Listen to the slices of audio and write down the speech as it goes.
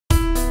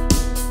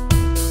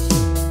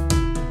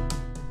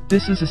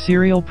This is a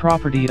serial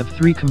property of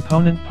three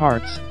component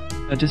parts,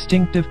 a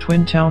distinctive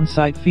twin town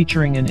site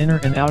featuring an inner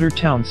and outer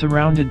town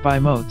surrounded by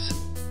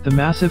moats, the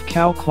massive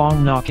Khao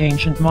Klong Nok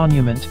Ancient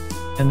Monument,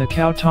 and the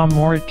Khao Tom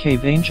Morit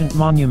Cave Ancient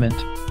Monument.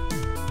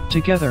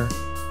 Together,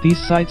 these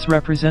sites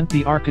represent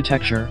the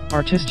architecture,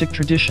 artistic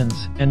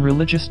traditions, and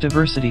religious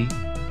diversity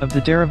of the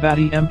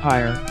Dvaravati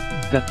Empire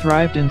that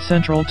thrived in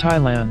central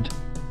Thailand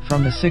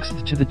from the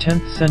 6th to the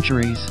 10th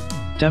centuries,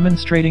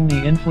 demonstrating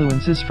the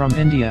influences from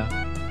India.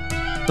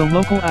 The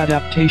local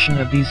adaptation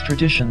of these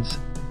traditions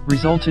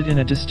resulted in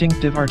a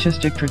distinctive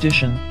artistic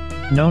tradition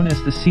known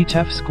as the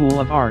Thep school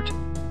of art,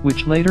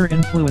 which later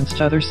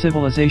influenced other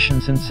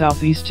civilizations in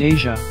Southeast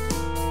Asia.